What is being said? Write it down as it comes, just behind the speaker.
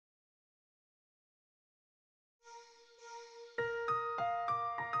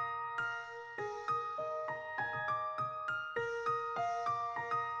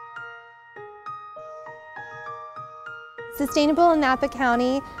Sustainable in Napa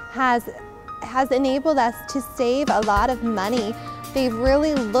County has enabled us to save a lot of money. They've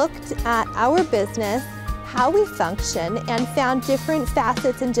really looked at our business, how we function, and found different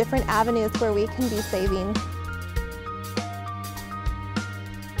facets and different avenues where we can be saving.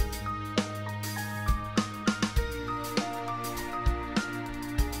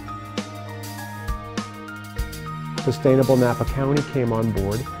 Sustainable Napa County came on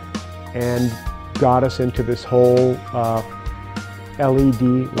board and got us into this whole LED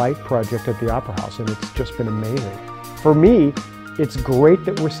light project at the Opera House, and it's just been amazing. For me, it's great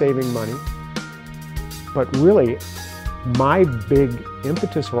that we're saving money, but really my big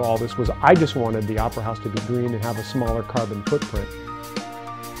impetus for all this was I just wanted the Opera House to be green and have a smaller carbon footprint.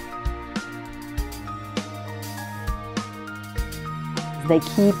 They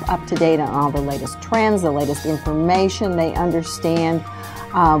keep up to date on all the latest trends, the latest information. They understand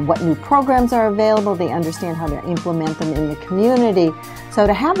what new programs are available. They understand how to implement them in the community. So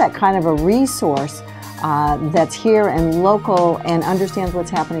to have that kind of a resource that's here and local and understands what's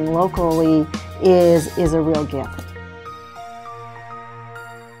happening locally is a real gift.